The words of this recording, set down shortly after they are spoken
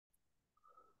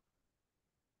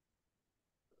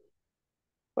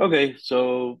Okay,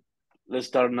 so let's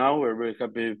start now. We're very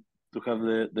happy to have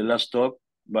the last talk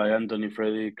by Anthonny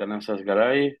Freddy Canazas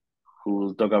Garay, who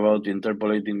will talk about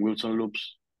interpolating Wilson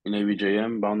loops in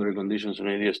ABJM, boundary conditions on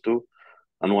AdS2,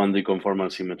 and 1D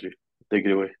conformal symmetry. Take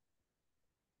it away.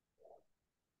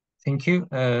 Thank you.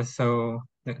 This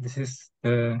is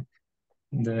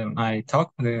my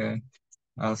talk. This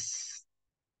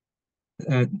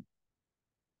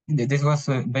was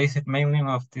based mainly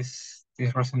of this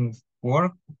recent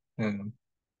work.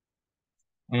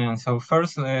 And so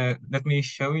first, let me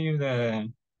show you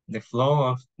the flow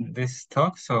of this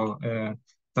talk. So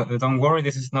don't worry,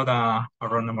 this is not a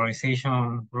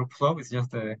randomization group flow. It's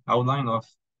just the outline of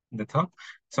the talk.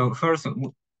 So first,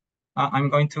 I'm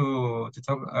going to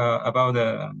talk about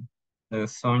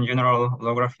some general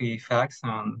holography facts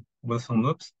and Wilson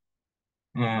loops,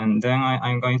 and then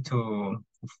I'm going to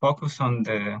focus on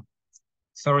the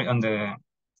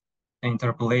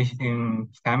interpolating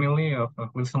family of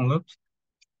Wilson loops,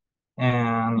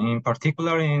 and in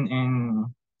particular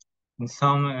in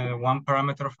some one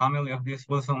parameter family of this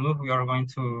Wilson loop, we are going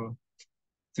to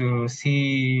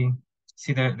see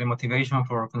the motivation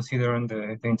for considering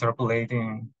the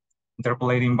interpolating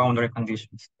boundary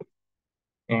conditions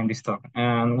in this talk.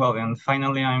 And well, and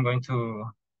finally, I'm going to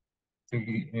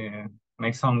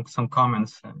make some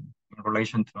comments in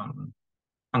relation to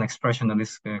an expression that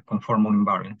is conformal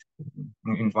invariant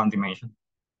in one dimension.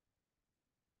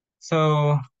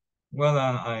 So, well,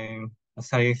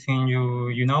 as I think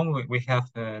you know, we have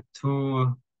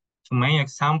two main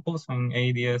examples in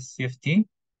AdS CFT.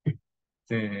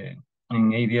 In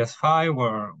AdS5,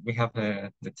 where we have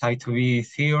the type 2B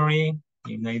theory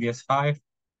in AdS5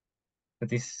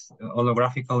 that is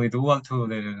holographically dual to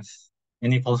the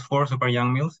n equals 4 super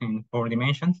Yang-Mills in 4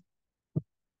 dimensions.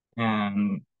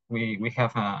 And we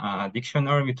have a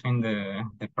dictionary between the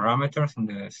parameters in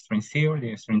the string theory,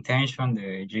 the string tension,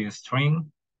 the G string,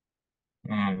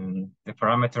 and the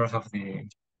parameters of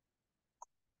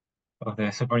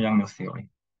the super Yang-Mills theory.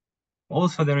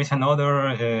 Also, there is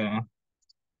another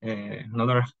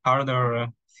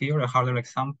harder theory, a harder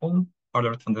example,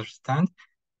 harder to understand,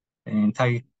 in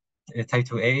type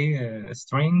 2A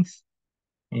strings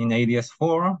in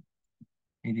AdS4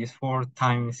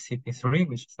 times CP3,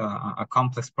 which is a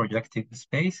complex projective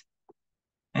space.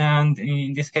 And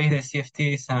in this case, the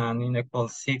CFT is an unequal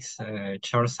 6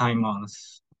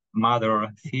 Chern-Simons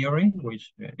matter theory,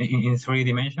 which in 3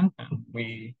 dimensions, and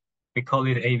we call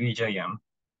it ABJM.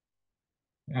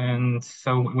 And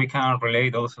so we can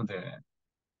relate also the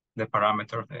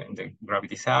parameter in the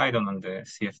gravity side and on the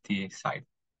CFT side.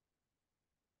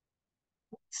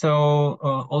 So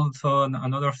also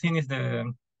another thing is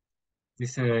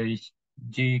this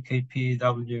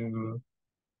GKPW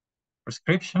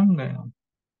prescription.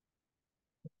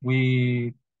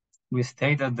 We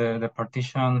state that the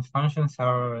partition functions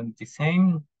are the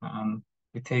same, and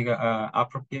we take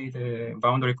appropriate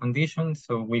boundary conditions,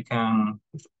 so we can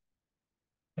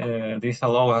this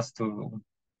allow us to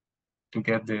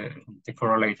get the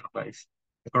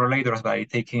correlators by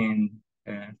taking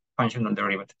functional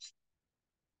derivatives.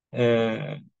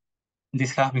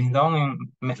 This has been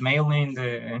done mainly in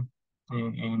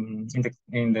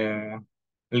the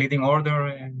leading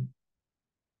order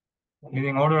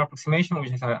approximation,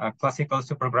 which is a classical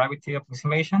supergravity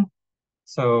approximation.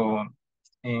 So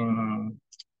in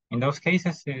those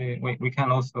cases, we can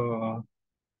also.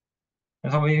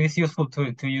 So it's useful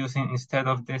to use instead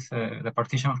of this the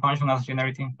partition function as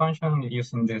generating function,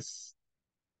 using this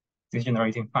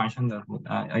generating function that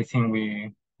I think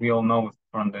we all know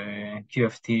from the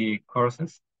QFT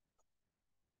courses.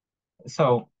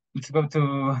 So let's go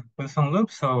to Wilson loop.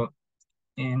 So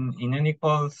in n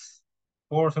equals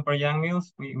 4 super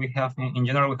Yang-Mills, we have in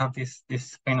general we have this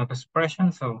kind of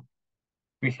expression. So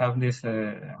we have this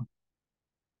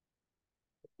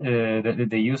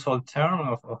the usual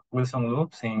term of Wilson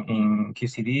loops in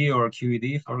QCD or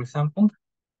QED, for example.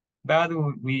 But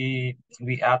we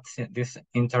add this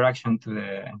interaction to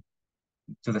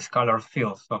the scalar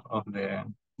fields of the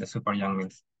super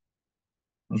Yang-Mills.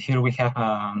 And here we have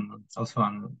also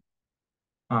an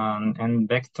n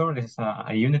vector. This is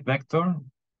a unit vector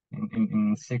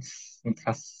in 6. It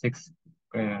has 6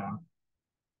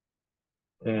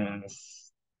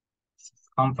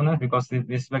 components because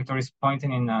this vector is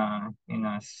pointing in a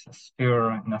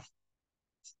sphere, in a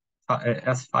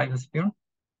S5 sphere.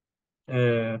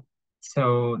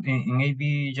 So in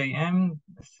ABJM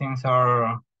things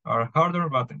are harder,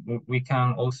 but we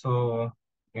can also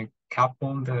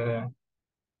couple the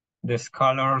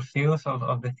scalar fields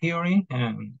of the theory,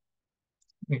 and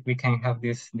we can have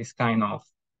this kind of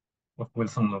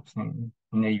Wilson loops in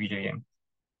ABJM.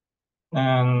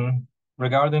 And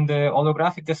regarding the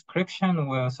holographic description,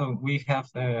 well, so we have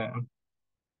the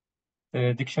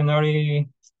dictionary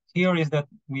here is that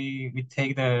we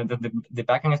take the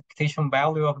backend expectation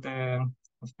value of the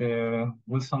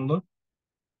Wilson loop.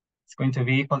 It's going to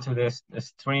be equal to the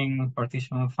string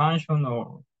partition function,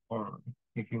 or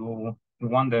if you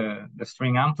want the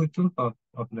string amplitude of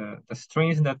the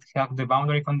strings that have the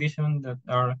boundary condition that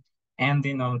are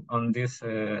ending on this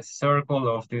circle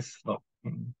of this slope.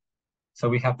 So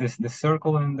we have the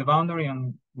circle in the boundary,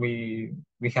 and we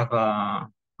have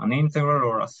an integral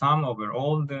or a sum over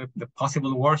all the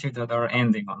possible worldsheets that are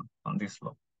ending on this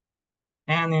slope.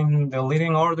 And in the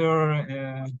leading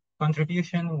order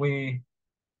contribution, we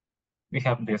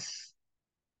have this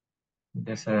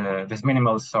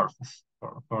minimal surface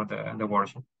for the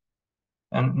worldsheet.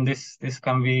 And this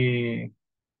can be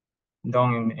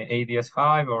done in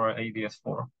AdS5 or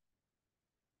AdS4.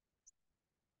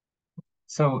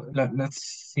 So let's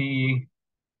see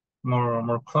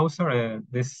more closer.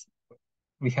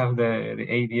 We have the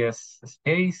AdS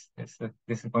space. This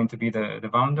is going to be the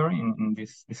boundary in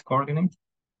this coordinate,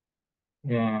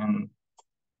 and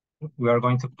we are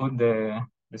going to put the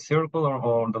circle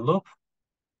or the loop,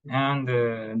 and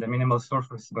the minimal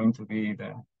surface is going to be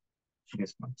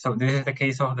this one. So this is the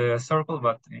case of the circle,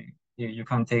 but you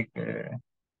can take,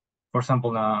 for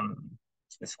example, a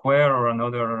square or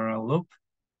another loop.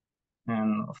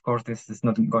 And of course, this is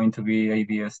not going to be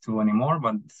AdS2 anymore,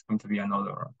 but it's going to be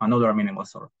another minimal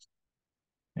surface.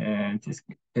 It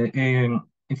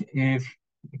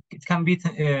can be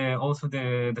also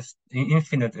the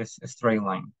infinite straight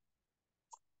line.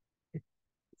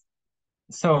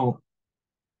 So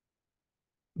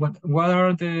what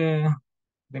are the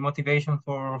motivation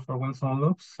for Wilson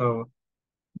loops? So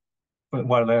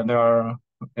well, there are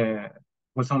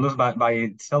Wilson loops by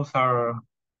itself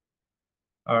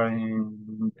are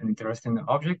an interesting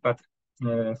object, but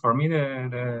for me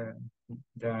the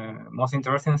most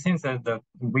interesting thing is that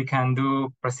we can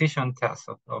do precision tests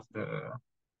of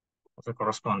the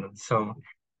correspondence. So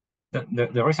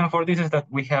the reason for this is that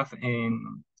we have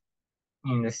in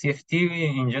the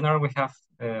CFT in general we have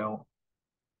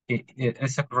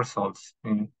exact results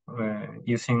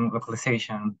using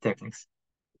localization techniques.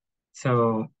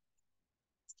 So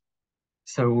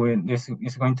this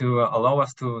is going to allow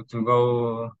us to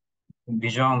go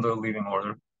beyond the leading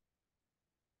order.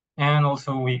 And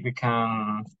also we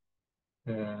can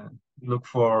look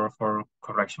for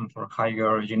correction, for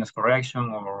higher genus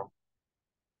correction or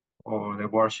the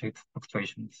worldsheet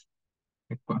fluctuations,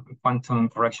 quantum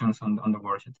corrections on the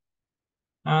worldsheet.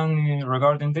 And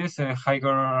regarding this, a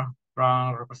higher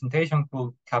rank representation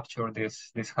could capture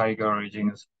this higher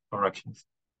genus corrections.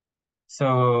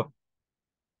 So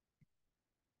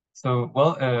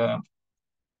well,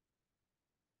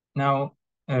 now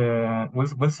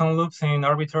Wilson loops in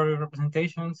arbitrary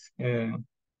representations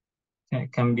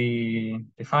can be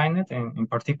defined, and in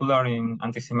particular in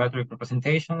antisymmetric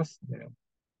representations.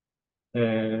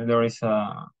 There is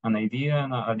an idea,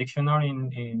 a dictionary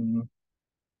in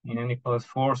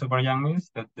N=4 super-Young means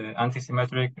that the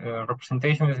antisymmetric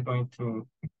representation is going to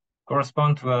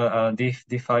correspond to a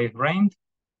D5 range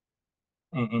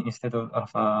instead of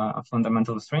a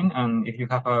fundamental string. And if you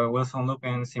have a Wilson loop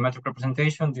in symmetric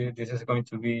representation, this is going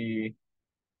to be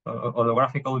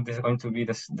holographical. This is going to be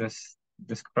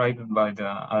described by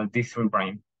the D3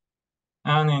 brane.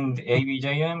 And in the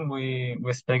ABJM, we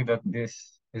expect that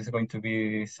this is going to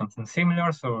be something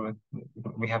similar. So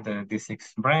we have the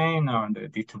D6 brane or the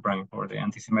D2 brane for the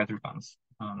antisymmetric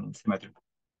and symmetric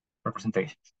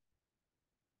representations.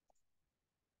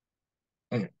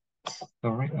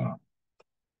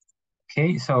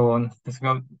 Okay, so let's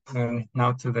go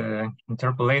now to the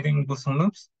interpolating Wilson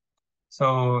loops.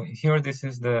 So here, this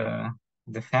is the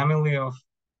family of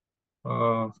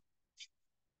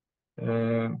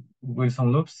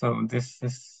Wilson loops. So this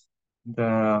is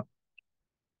the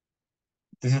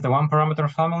one parameter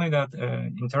family that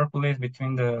interpolates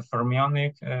between the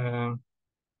fermionic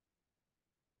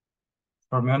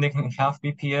half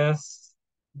BPS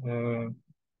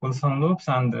Wilson loops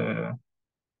and the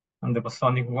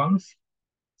bosonic ones.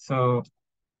 So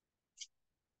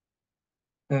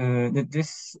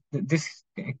this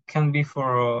can be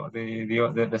for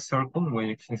the circle,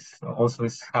 which is also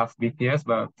half BPS,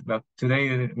 but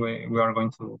today we are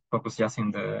going to focus just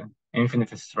in the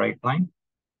infinite straight line.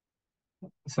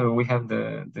 So we have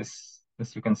this,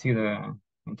 as you can see, the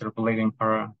interpolating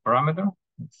parameter.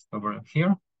 It's over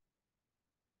here.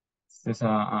 This is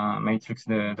a matrix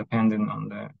dependent on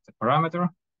the parameter.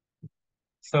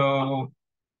 So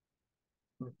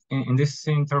in this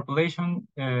interpolation,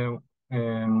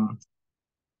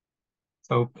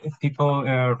 So people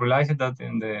realized that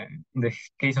in the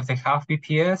case of the half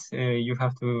BPS, you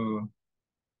have to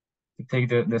take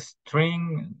the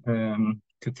string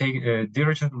to take a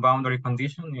Dirichlet boundary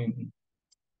condition in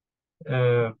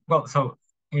well, so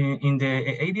in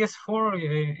the AdS4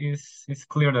 it's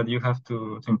clear that you have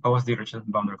to impose Dirichlet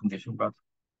boundary condition, but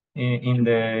in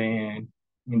the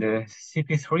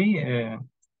CP3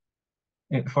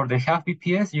 for the half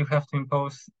BPS you have to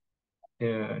impose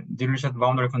Dirichlet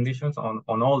boundary conditions on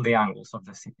all the angles of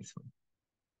the CP3.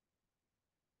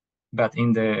 But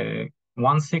in the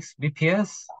 1/6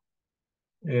 BPS,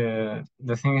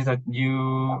 the thing is that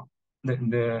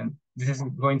this is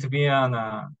going to be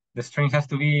the string has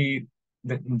to be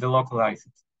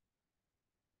delocalized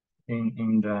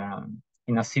in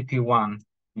a CP1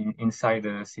 inside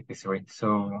the CP3.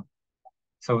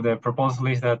 So the proposal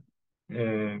is that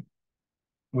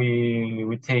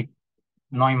we take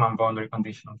Neumann boundary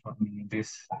condition for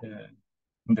this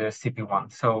the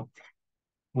CP1. So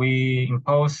we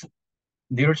impose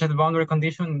Dirichlet boundary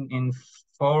condition in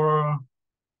four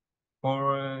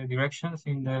directions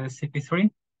in the CP3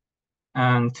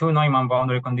 and 2 Neumann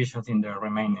boundary conditions in the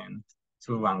remaining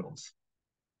 2 angles.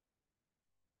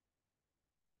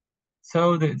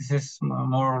 So this is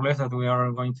more or less that we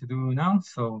are going to do now.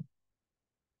 So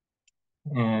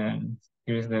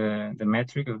here's the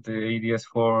metric of the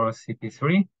AdS4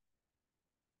 CP3.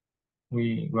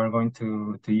 We are going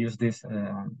to use this.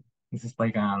 This is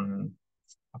like a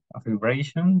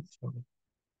vibration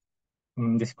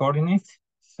in this coordinate.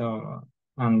 So,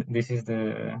 and this is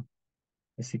the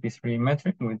CP3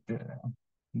 metric with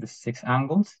the 6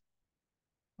 angles.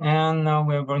 And now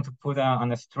we're going to put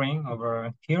on a string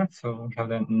over here. So we have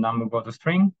the number bottom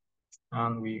string,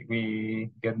 and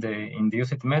we get the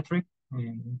induced metric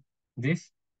in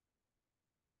this.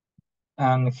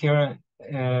 And here,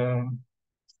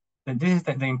 this is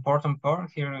the important part.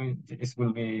 Here, this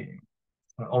will be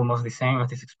almost the same as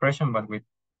this expression, but with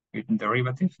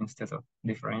derivatives instead of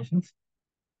differentials.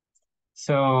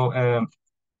 So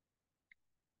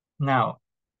now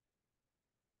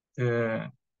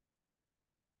the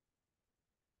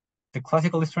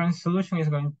classical strength solution is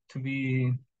going to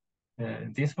be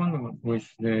this one,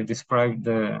 which describe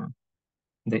the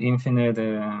infinite.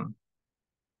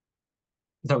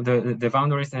 So the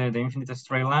boundary is the infinite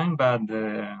straight line, but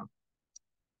the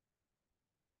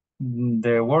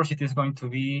worldsheet is going to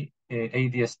be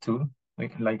AdS2,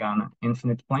 like an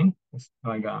infinite plane. It's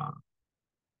like a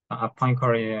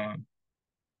Poincare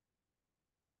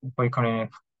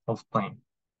half plane.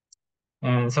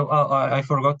 And so I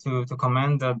forgot to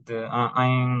comment that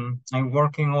I'm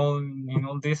working in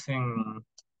all this in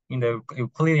the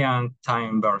Euclidean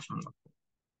time version of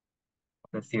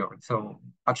the theory. So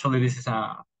actually this is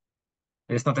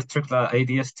it's not a strict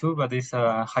AdS2, but it's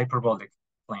a hyperbolic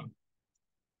plane.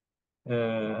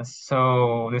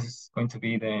 So this is going to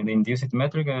be the induced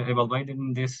metric evaluated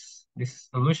in this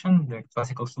solution, the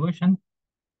classical solution.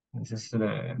 This is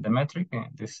the metric,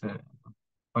 this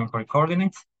Poincare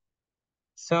coordinates.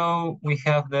 So we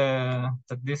have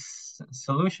this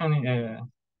solution.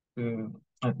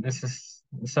 This is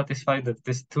satisfied that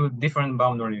these 2 different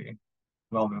boundary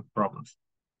problems.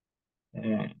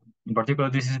 In particular,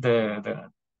 this is the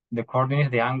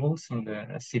coordinates, the angles in the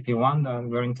CP1 that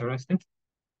we're interested.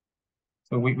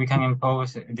 So we can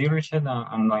impose Dirichlet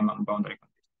and Neumann boundary conditions.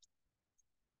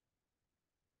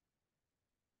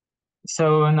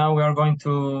 So now we are going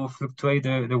to fluctuate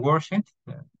the worldsheet.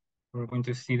 We're going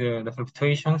to see the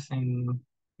fluctuations in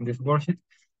this worldsheet.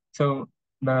 So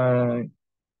by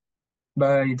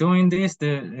doing this,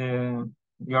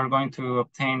 we are going to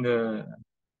obtain the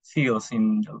fields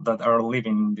that are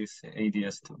living in this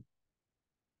AdS2.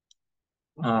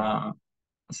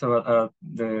 So at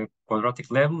the quadratic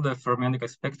level, the fermionic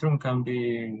spectrum can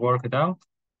be worked out,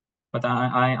 but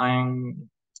I'm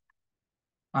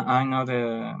not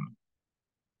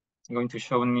going to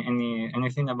show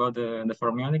anything about the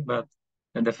fermionic, but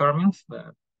the fermions.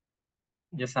 But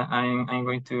yes, I'm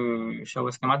going to show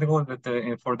a schematic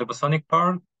that for the bosonic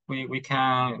part, we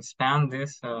can expand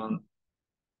this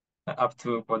up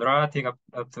to quadratic, up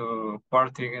to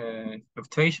quartic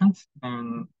fluctuations,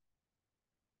 and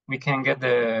we can get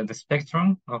the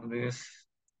spectrum of this.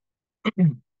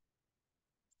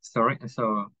 Sorry,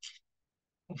 so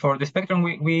for the spectrum,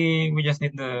 we just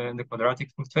need the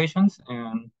quadratic fluctuations,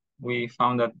 and we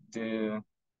found that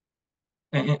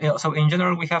so in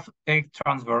general we have 8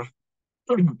 transverse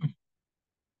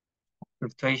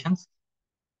fluctuations,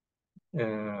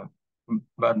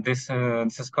 but these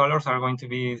scalars are going to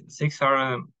be 6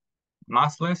 are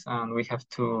massless, and we have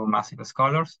 2 massive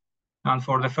scalars. And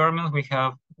for the fermions, we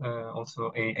have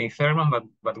also a fermion,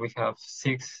 but we have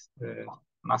 6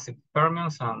 massive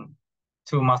fermions and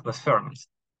 2 massless fermions.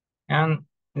 And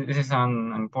this is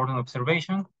an important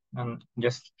observation. And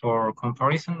just for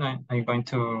comparison, I'm going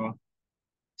to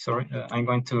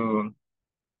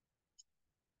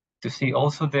see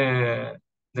also the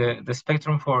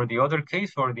spectrum for the other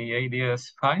case, for the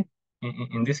AdS5.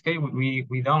 In this case,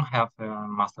 we don't have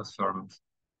massless fermions.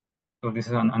 So this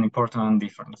is an important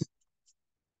difference.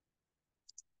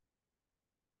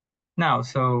 Now,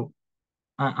 so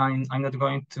I'm not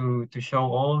going to show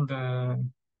all the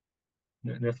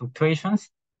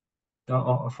fluctuations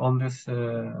of all these 8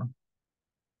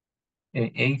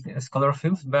 scalar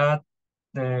fields, but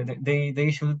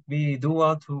they should be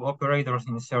dual to operators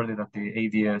inserted at the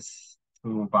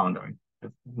AdS2 boundary,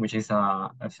 which is an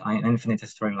infinite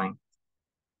straight line.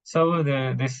 So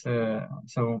this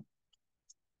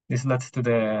leads to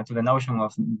the notion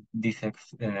of defect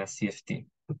CFT.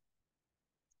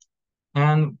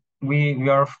 And we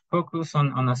are focused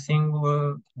on a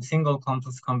single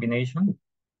complex combination,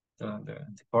 the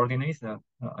coordinates that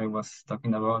I was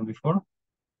talking about before.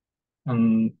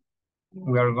 And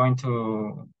we are going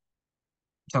to,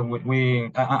 so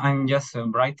I'm just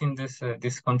writing this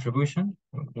contribution,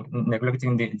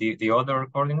 neglecting the other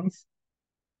coordinates.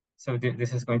 So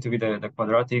this is going to be the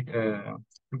quadratic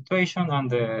fluctuation and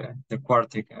the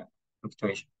quartic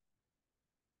fluctuation.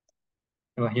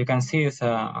 So you can see it's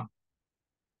a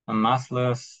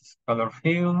massless scalar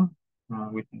field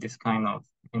with this kind of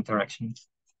interactions.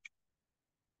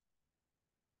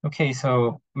 Okay,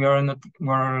 so we're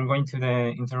going to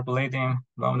the interpolating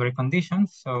boundary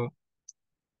conditions. So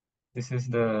this is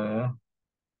the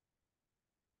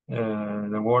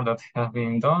work that has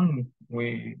been done.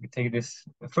 We take this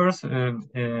first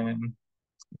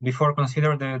before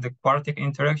consider the quartic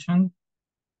interaction.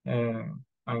 I'm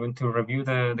going to review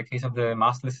the case of the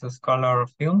massless scalar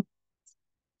field.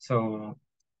 So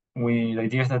the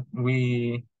idea is that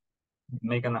we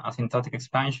make an asymptotic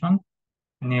expansion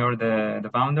near the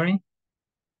boundary.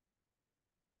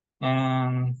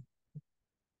 And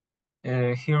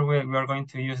here we are going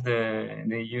to use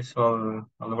the usual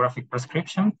holographic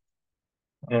prescription.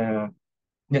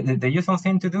 The usual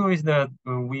thing to do is that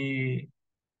we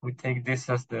take this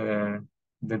as the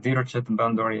Dirichlet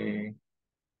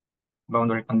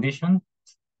boundary condition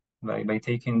by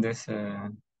taking this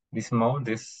mode,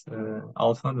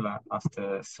 alpha as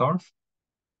the source.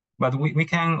 But we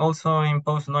can also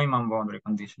impose Neumann boundary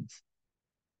conditions.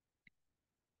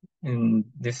 In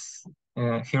this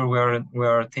here we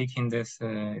are taking this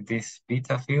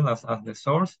beta field as the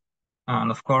source,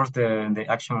 and of course the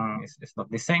action is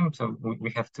not the same, so we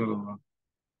have to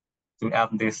add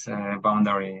this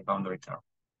boundary term.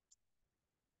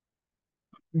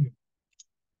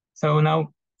 So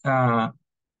now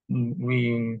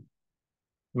we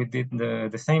did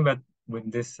the same, but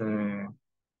with this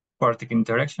quartic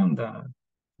interaction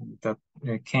that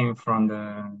came from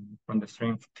the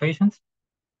string fluctuations.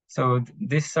 So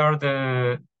these are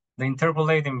the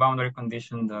interpolating boundary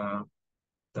conditions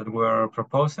that were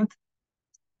proposed.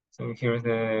 So here's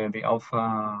the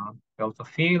alpha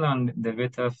field, and the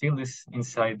beta field is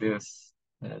inside this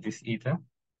eta.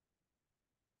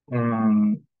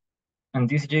 And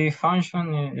this J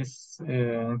function is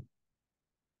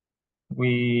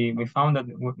we found that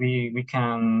we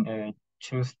can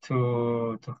choose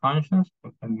two functions.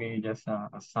 It can be just a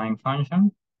sine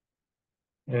function,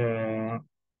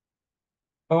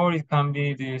 or it can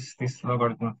be this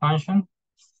logarithm function,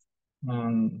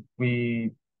 and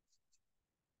we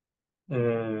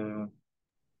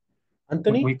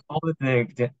Anthony, we call it the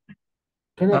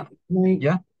can I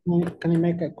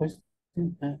make a question?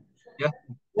 Yeah,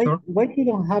 sure. Why you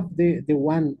don't have the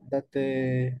one that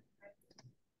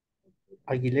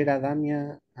Aguilera,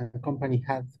 Damia, and company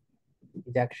had in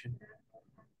the action?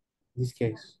 In this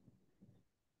case,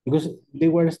 because they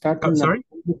were starting. Sorry,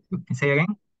 say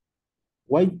again.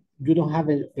 Why you don't have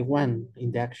a one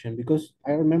in the action? Because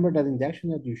I remember that in the action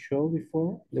that you showed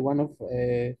before, the one of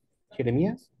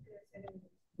Jeremias,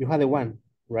 you had a one,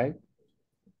 right?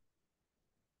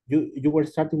 You were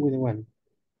starting with a one.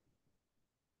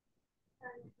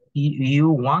 You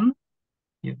won?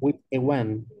 Yeah. With a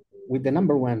one, with the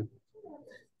number one.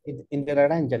 In the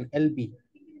Laranjan, LB.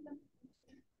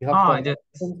 You have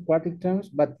quartic terms,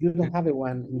 but you don't have a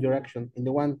one in your action, in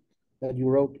the one that you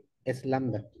wrote as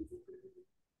lambda.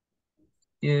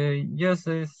 Yes,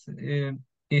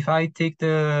 if I take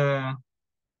the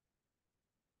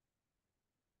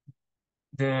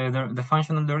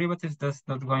functional derivatives, that's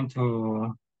not going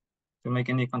to make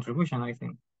any contribution, I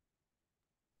think.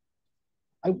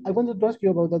 I wanted to ask you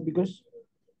about that because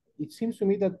it seems to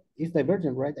me that it's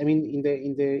divergent, right? I mean, in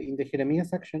the Jeremiah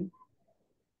section,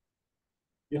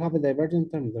 you have a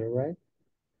divergent term there, right?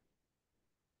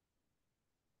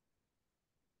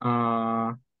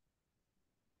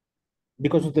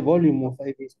 Because of the volume of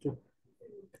AdS2.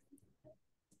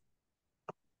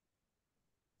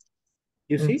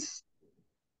 You see?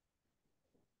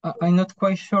 I'm not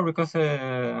quite sure because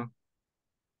I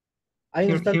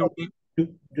understand here that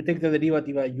you take the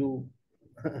derivative and you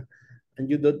and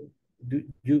you don't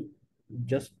you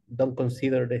just don't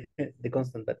consider the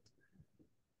constant, but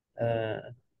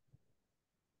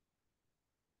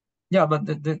yeah, but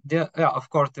yeah, of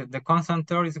course the constant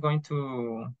term is going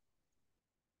to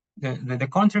the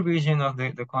contribution of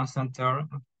the constant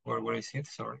term. Where is it?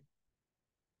 Sorry.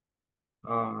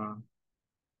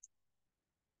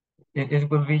 It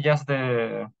will be just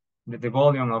the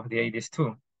volume of the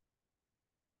AdS2.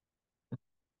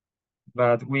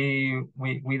 But we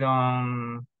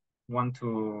don't want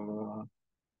to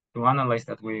analyze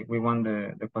that. We want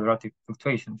the quadratic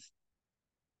fluctuations.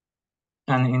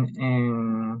 And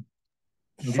in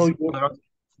so this quadratic,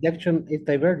 the action is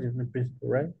divergent in principle,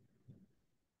 right?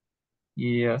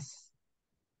 yes.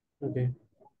 Okay.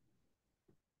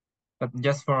 But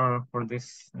just for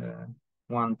this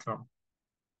one term.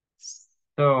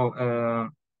 So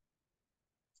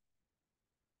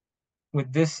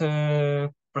with this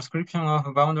prescription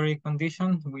of boundary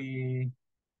condition, we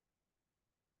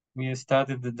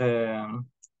studied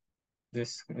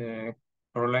this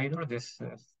correlator, this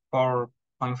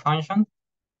 4-point function,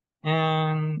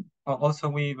 and also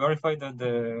we verified that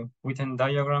the Witten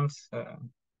diagrams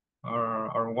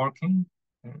are working.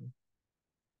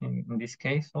 In this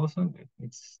case, also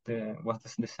it's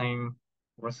the same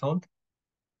result.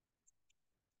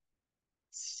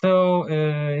 So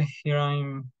here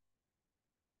I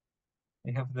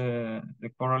have the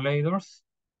correlators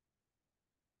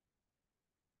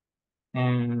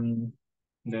and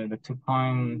the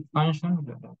 2-point function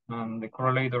and the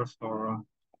correlators for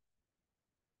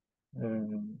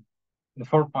the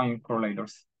 4-point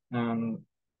correlators. And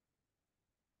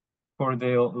for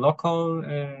the local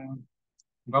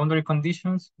boundary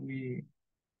conditions, we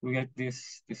get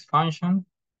this function,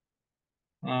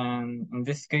 and in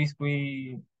this case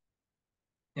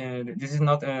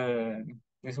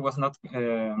this was not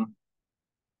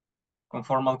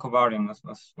conformal covariant as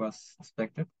was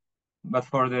expected, but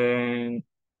for the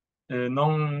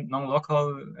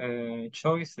non-local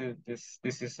choice, this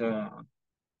is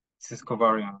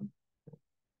covariant,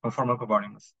 conformal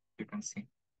covariant, as you can see.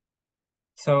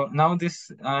 So now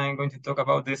I'm going to talk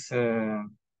about this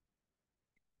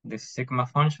sigma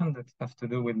function that has to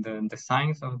do with the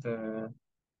signs of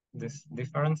these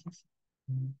differences.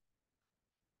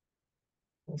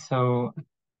 So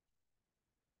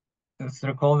let's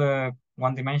recall the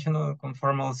one-dimensional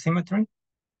conformal symmetry.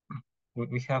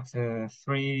 We have this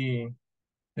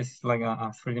is like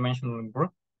a three-dimensional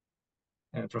group.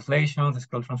 Translations,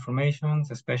 scale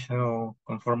transformations, special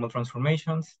conformal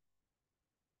transformations.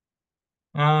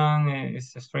 And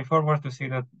it's straightforward to see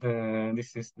that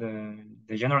this is the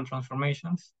general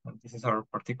transformations. This is our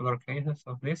particular cases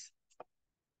of this.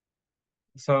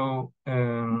 So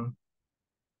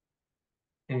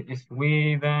if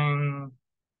we then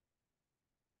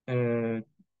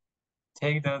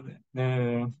take the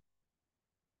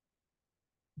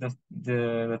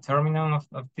determinant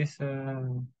of this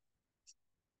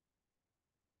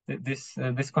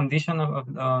this condition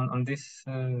on these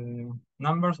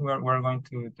numbers, we're going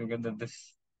to get that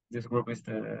this group is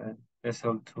the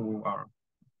SL2R.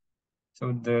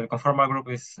 So the conformal group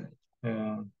is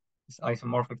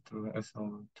isomorphic to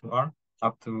SL2R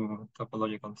up to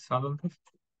topological subtlety.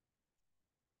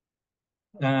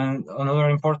 And another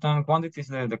important quantity is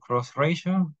the cross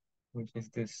ratio, which is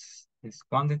this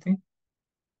quantity.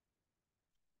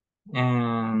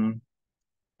 And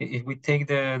if we take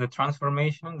the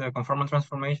transformation, the conformal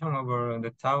transformation over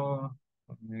the tau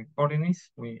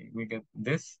coordinates, we get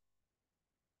this.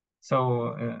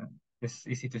 So it's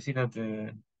easy to see that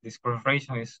this cross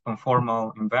ratio is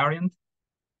conformal invariant.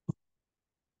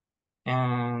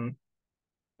 And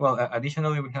well,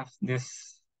 additionally, we have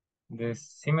this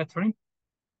symmetry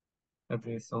that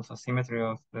is also symmetry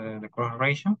of the cross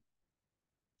ratio.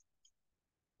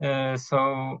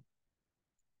 So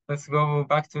let's go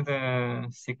back to the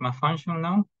sigma function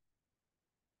now.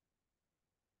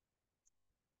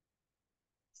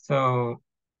 So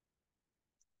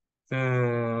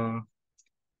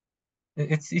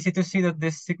it's easy to see that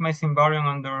this sigma is invariant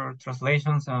under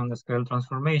translations and the scale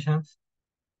transformations.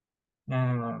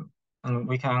 And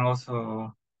we can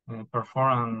also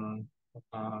perform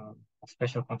a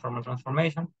special conformal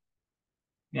transformation.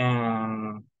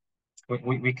 And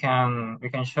we can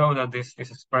show that this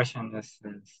expression is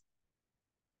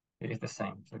the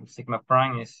same. So sigma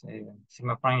prime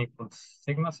equals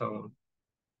sigma, so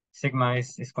sigma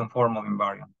is conformal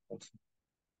invariant also.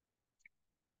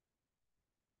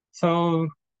 So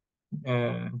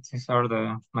these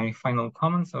are my final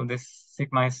comments. So this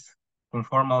sigma is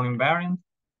conformal invariant,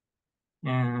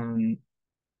 and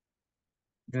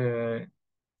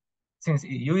since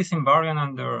U is invariant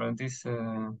under this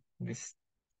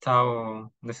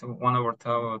tau, this 1 over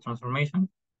tau transformation,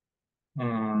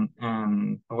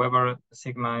 and however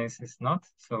sigma is not,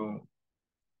 so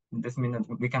this means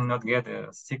that we cannot get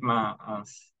a sigma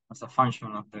as a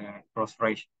function of the cross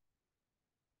ratio.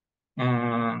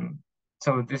 And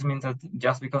so this means that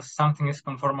just because something is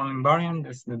conformal invariant,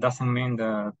 this doesn't mean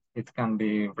that it can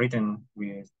be written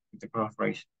with the cross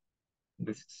ratio.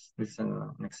 This is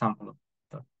an example of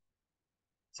that.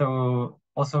 So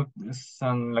also this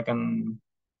like an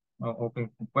open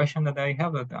question that I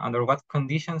have, that under what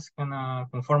conditions can a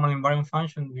conformal invariant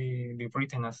function be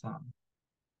written as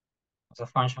a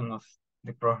function of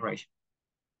the cross ratio?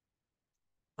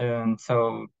 And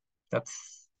so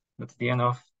that's the end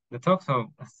of the talk.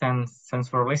 So thanks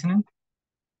for listening.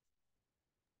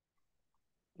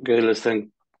 Okay, let's thank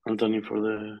Anthony for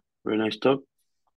the very nice talk.